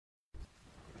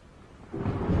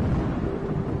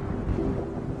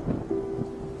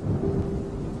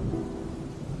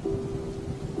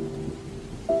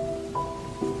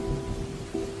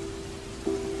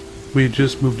We had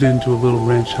just moved into a little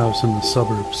ranch house in the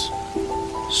suburbs.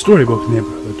 Storybook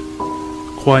neighborhood.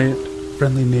 Quiet,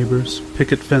 friendly neighbors,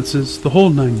 picket fences, the whole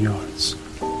 9 yards.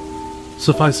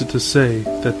 Suffice it to say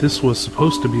that this was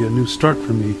supposed to be a new start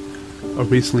for me, a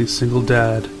recently single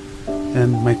dad,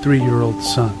 and my 3-year-old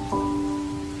son.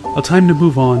 A time to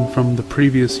move on from the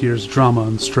previous year's drama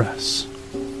and stress.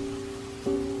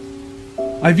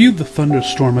 I viewed the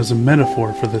thunderstorm as a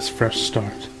metaphor for this fresh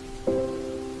start.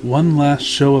 One last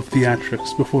show of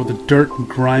theatrics before the dirt and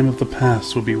grime of the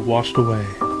past would be washed away.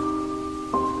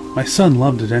 My son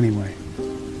loved it anyway,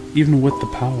 even with the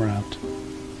power out.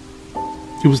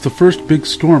 It was the first big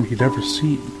storm he'd ever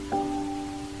seen.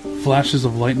 Flashes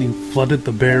of lightning flooded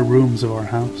the bare rooms of our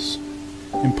house,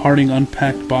 imparting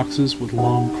unpacked boxes with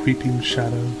long creeping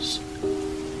shadows,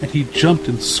 and he jumped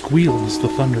and squealed as the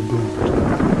thunder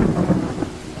boomed.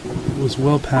 It was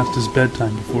well past his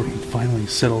bedtime before he finally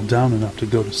settled down enough to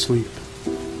go to sleep.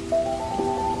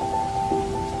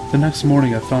 The next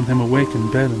morning I found him awake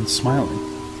in bed and smiling.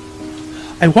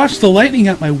 "I watched the lightning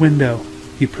out my window,"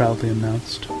 he proudly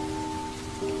announced.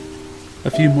 A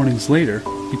few mornings later,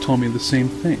 he told me the same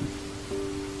thing.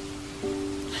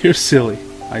 "You're silly,"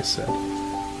 I said.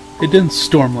 "It didn't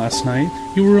storm last night.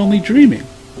 You were only dreaming."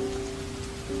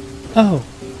 "Oh."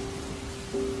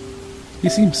 He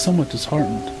seemed somewhat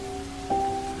disheartened.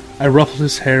 I ruffled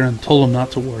his hair and told him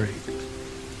not to worry.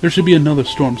 There should be another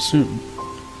storm soon.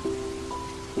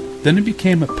 Then it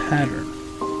became a pattern.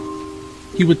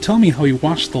 He would tell me how he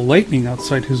watched the lightning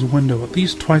outside his window at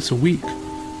least twice a week,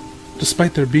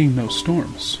 despite there being no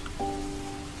storms.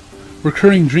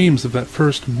 Recurring dreams of that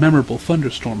first memorable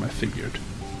thunderstorm, I figured.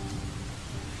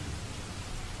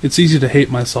 It's easy to hate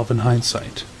myself in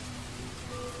hindsight.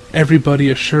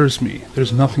 Everybody assures me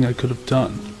there's nothing I could have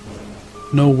done.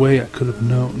 No way I could have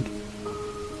known.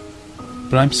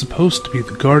 But I'm supposed to be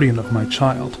the guardian of my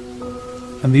child,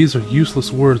 and these are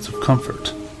useless words of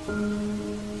comfort.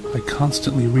 I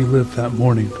constantly relive that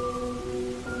morning,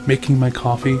 making my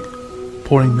coffee,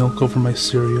 pouring milk over my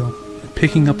cereal, and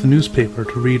picking up the newspaper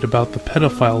to read about the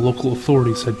pedophile local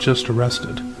authorities had just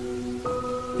arrested.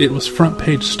 It was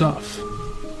front-page stuff.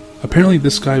 Apparently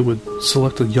this guy would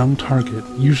select a young target,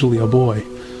 usually a boy,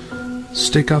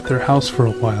 stake out their house for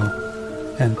a while,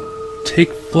 and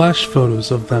take flash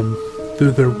photos of them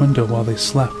through their window while they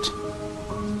slept.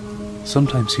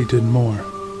 Sometimes he did more.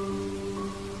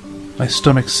 My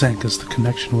stomach sank as the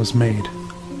connection was made.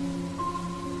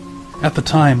 At the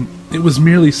time, it was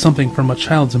merely something from a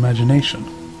child's imagination.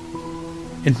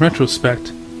 In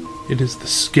retrospect, it is the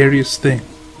scariest thing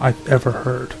I've ever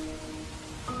heard.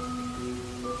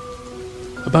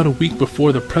 About a week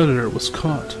before the predator was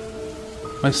caught,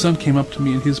 my son came up to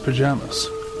me in his pajamas.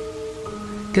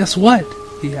 "Guess what?"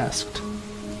 he asked.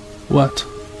 "What?"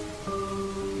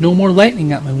 "No more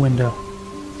lightning at my window."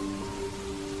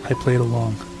 I played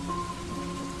along.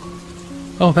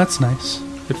 "Oh, that's nice.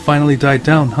 It finally died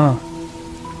down, huh?"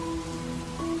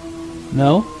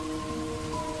 "No.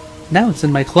 Now it's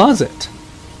in my closet."